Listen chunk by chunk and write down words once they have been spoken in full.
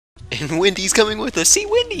And Wendy's coming with us. See,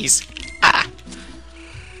 Wendy's! Ah!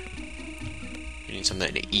 We need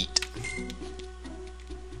something to eat.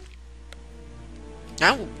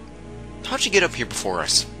 Now, how'd you get up here before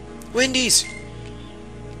us? Wendy's!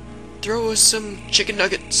 Throw us some chicken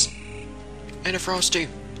nuggets. And a Frosty.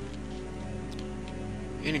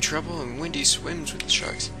 Any trouble? And Wendy swims with the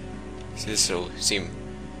sharks. So this will seem...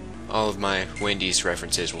 All of my Wendy's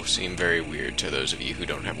references will seem very weird to those of you who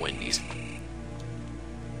don't have Wendy's.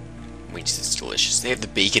 Wendy's is delicious. They have the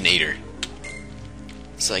Baconator.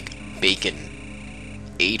 It's like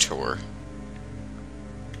Bacon-ator.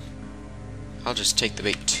 I'll just take the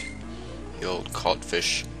bait. The old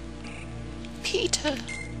codfish. Peter.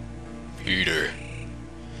 Peter.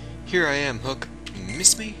 Here I am, Hook.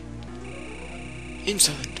 Miss me?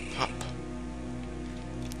 Insolent pup.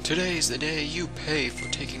 Today's the day you pay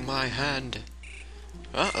for taking my hand.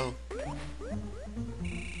 Uh-oh.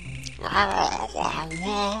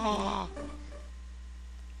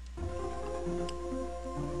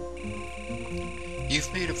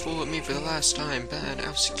 You've made a fool of me for the last time, Ban.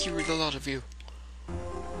 I'll secure the lot of you.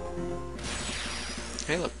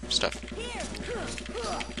 Hey, look, stuff.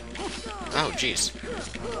 Oh, jeez.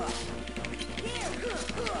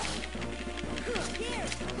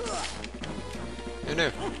 Oh, no.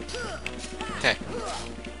 Hey.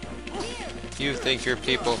 You think you're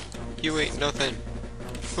people. You ain't nothing.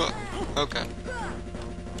 Huh. Okay.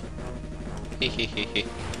 Hehehehe.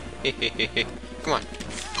 Hehehehe. Come on.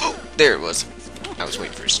 Oh, there it was. I was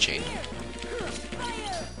waiting for his chain.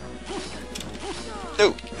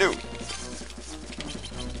 No, no.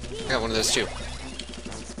 I got one of those too.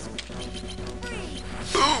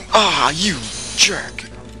 Boom! Ah, you jerk!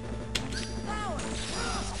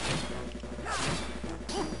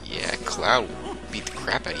 Yeah, Cloud will beat the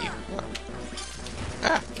crap out of you.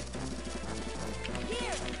 Ah.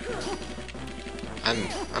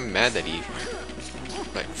 I'm mad that he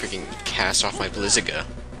like freaking cast off my Blizziga.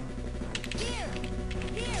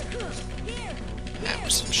 That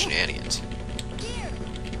was some shenanigans.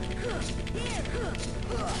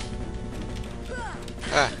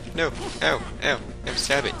 Ah, no, ow, ow, no,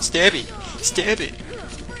 stab it, stab it, stab it,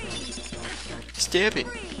 stab it.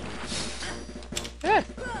 Ah.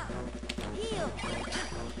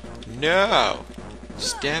 No,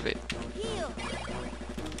 stab it.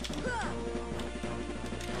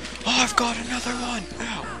 Oh, I've got another one!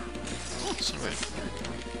 Ow! Son of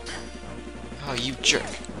a... Oh, you jerk.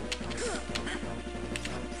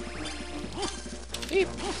 Beep.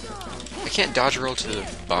 I can't dodge roll to the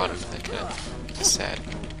bottom. That kind of is sad.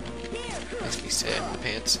 Makes me sad in the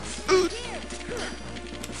pants.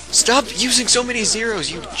 Stop using so many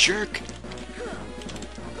zeros, you jerk!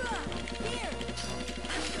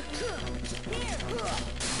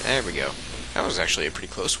 There we go. That was actually a pretty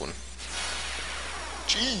close one.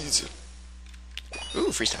 Jeez.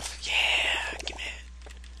 Ooh, free stuff. Yeah,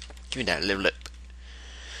 give me that little lip.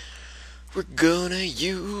 We're gonna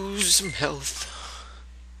use some health.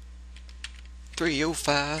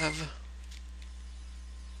 305.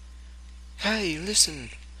 Hey, listen.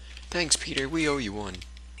 Thanks, Peter. We owe you one.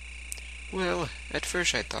 Well, at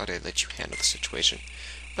first I thought I'd let you handle the situation,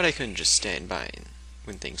 but I couldn't just stand by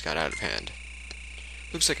when things got out of hand.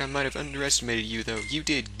 Looks like I might have underestimated you, though. You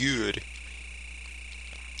did good.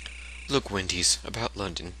 Look, Wendy's, about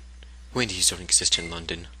London. Wendy's don't exist in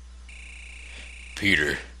London.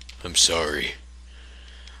 Peter, I'm sorry,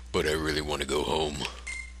 but I really want to go home.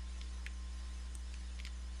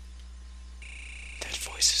 That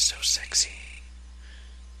voice is so sexy.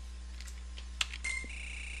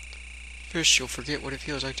 First you'll forget what it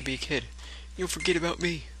feels like to be a kid. You'll forget about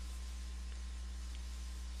me.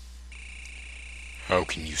 How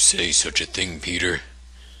can you say such a thing, Peter?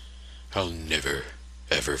 I'll never...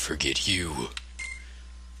 ever forget you.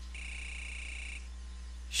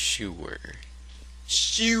 Sure.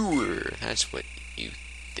 Sure. That's what you...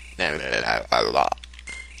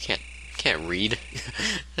 Can't read.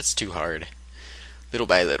 That's too hard. Little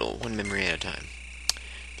by little, one memory at a time.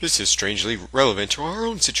 This is strangely relevant to our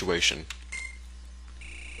own situation.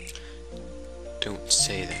 Don't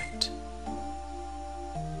say that.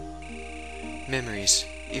 Memories,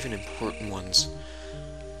 even important ones,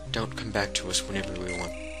 don't come back to us whenever we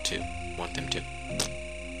want them to.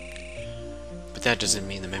 But that doesn't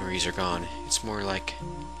mean the memories are gone. It's more like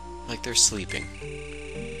they're sleeping.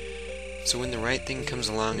 So when the right thing comes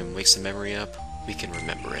along and wakes the memory up, we can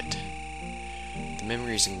remember it. The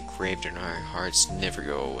memories engraved in our hearts never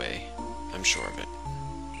go away. I'm sure of it.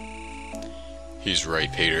 He's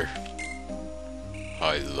right, Peter.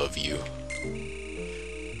 I love you.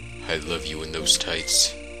 I love you in those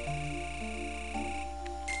tights.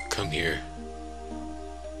 Come here.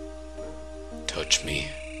 touch me.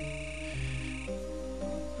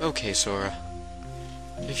 Okay, Sora.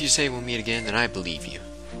 If you say we'll meet again, then I believe you.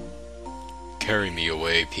 Carry me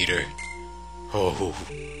away, Peter. Oh,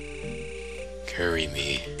 carry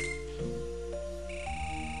me.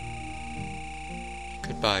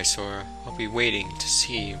 Goodbye, Sora. I'll be waiting to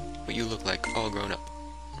see what you look like all grown up.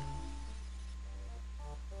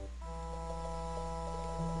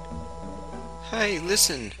 Hi,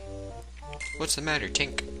 listen. What's the matter,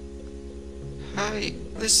 Tink? Hi,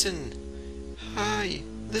 listen. Hi,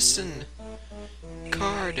 listen.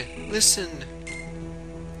 Card, listen.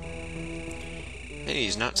 Maybe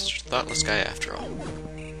he's not such a thoughtless guy after all.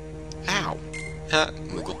 Ow! Ha,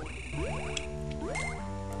 Moogle.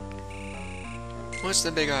 What's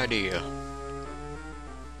the big idea?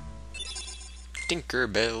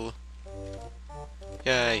 Tinkerbell.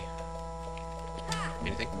 Yay.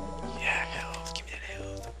 Anything? Yeah, health. Give me that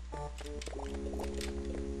health.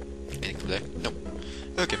 Anything from there? Nope.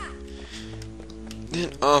 Okay.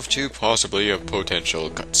 Then off to possibly a potential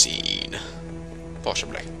cutscene.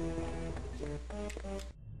 Possibly.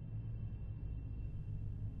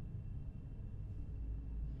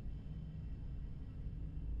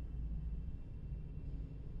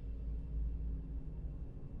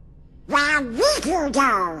 Where did you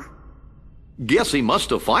go? Guess he must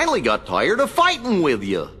have finally got tired of fighting with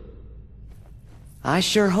you. I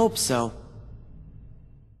sure hope so.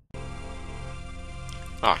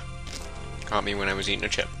 Ah. Caught me when I was eating a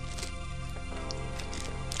chip.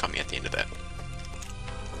 Caught me at the end of that.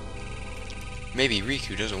 Maybe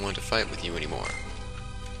Riku doesn't want to fight with you anymore.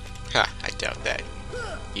 Ha, I doubt that.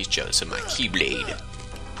 He's jealous of my Keyblade.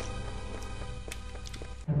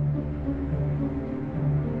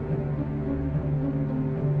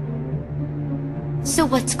 So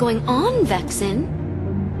what's going on, Vexen?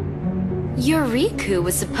 Your Riku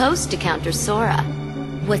was supposed to counter Sora.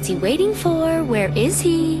 What's he waiting for? Where is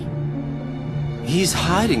he? He's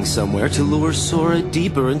hiding somewhere to lure Sora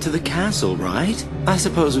deeper into the castle, right? I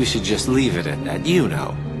suppose we should just leave it at that, you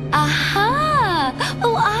know. Aha!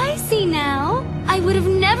 Oh, I see now. I would have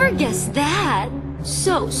never guessed that.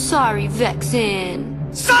 So sorry,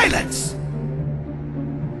 Vexen. Silence!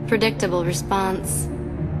 Predictable response.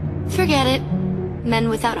 Forget it. Men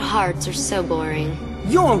without hearts are so boring.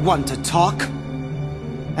 You're one to talk.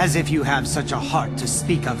 As if you have such a heart to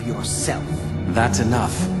speak of yourself. That's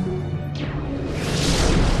enough.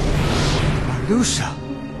 Marluxia.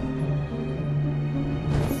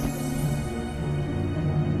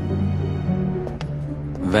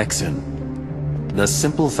 Vexen, the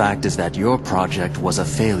simple fact is that your project was a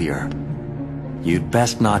failure. You'd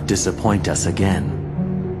best not disappoint us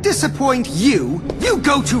again. Disappoint you? You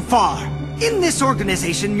go too far! In this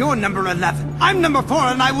organization, you're number 11. I'm number 4,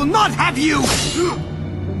 and I will not have you!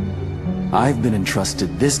 I've been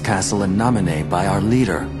entrusted this castle in Namine by our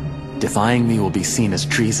leader. Defying me will be seen as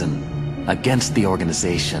treason against the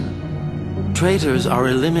organization. Traitors are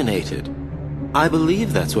eliminated. I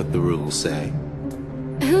believe that's what the rules say.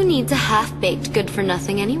 Who needs a half-baked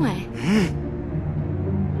good-for-nothing anyway?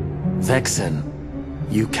 Vexen,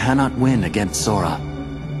 you cannot win against Sora.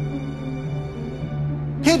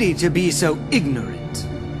 Pity to be so ignorant.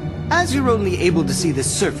 As you're only able to see the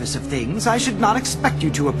surface of things, I should not expect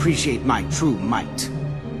you to appreciate my true might.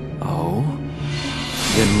 Oh?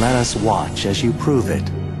 Then let us watch as you prove it.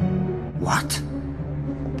 What?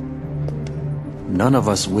 None of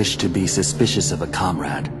us wish to be suspicious of a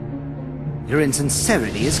comrade. Your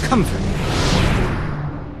insincerity is comforting.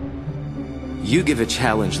 You give a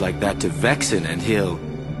challenge like that to Vexen and he'll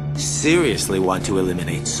seriously want to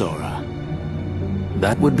eliminate Sora.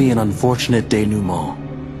 That would be an unfortunate denouement.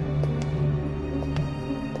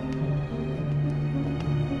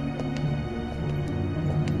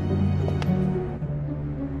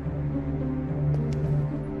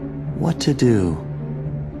 What to do?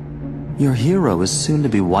 Your hero is soon to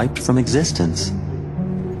be wiped from existence.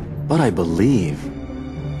 But I believe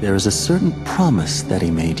there is a certain promise that he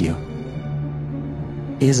made you.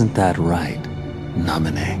 Isn't that right,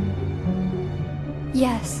 Namine?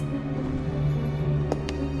 Yes.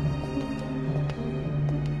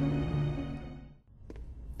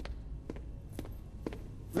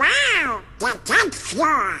 Wow, the 10th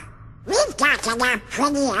floor. We've got an up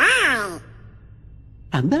pretty high.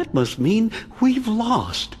 And that must mean we've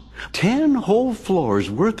lost 10 whole floors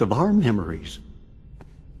worth of our memories.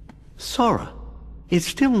 Sora, it's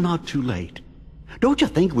still not too late. Don't you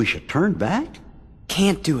think we should turn back?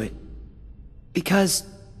 Can't do it. Because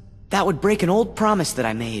that would break an old promise that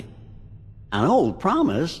I made. An old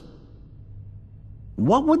promise?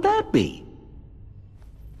 What would that be?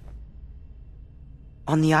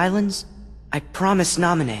 On the islands, I promised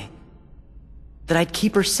Namine that I'd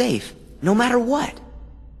keep her safe, no matter what.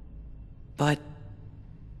 But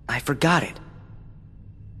I forgot it.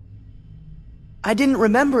 I didn't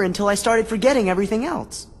remember until I started forgetting everything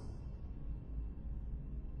else.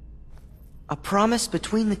 A promise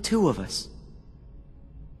between the two of us.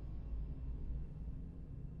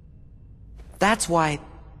 That's why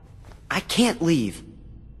I can't leave.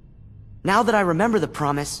 Now that I remember the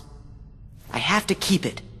promise, I have to keep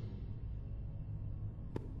it.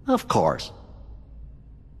 Of course.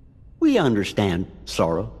 We understand,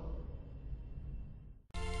 Sora.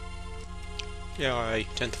 Yeah, alright.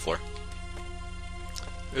 10th floor.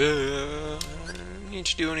 Need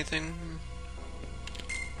to do anything?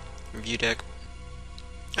 Review deck.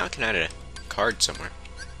 Oh, I can add a card somewhere.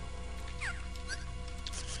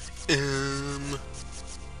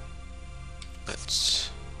 Let's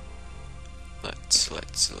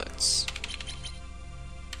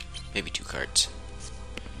maybe 2 cards.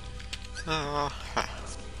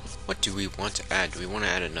 What do we want to add? Do we want to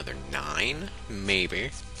add another 9?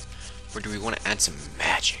 Maybe. Or do we want to add some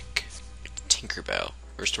magic? Tinkerbell.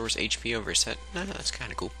 Restores HP over a set. No, that's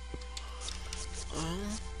kind of cool.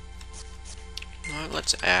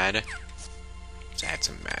 Let's add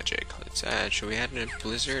some magic. Let's add. Should we add a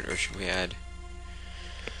blizzard or should we add?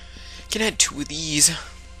 Can add 2 of these.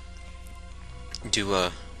 Do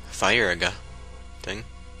a fire thing.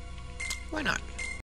 Why not?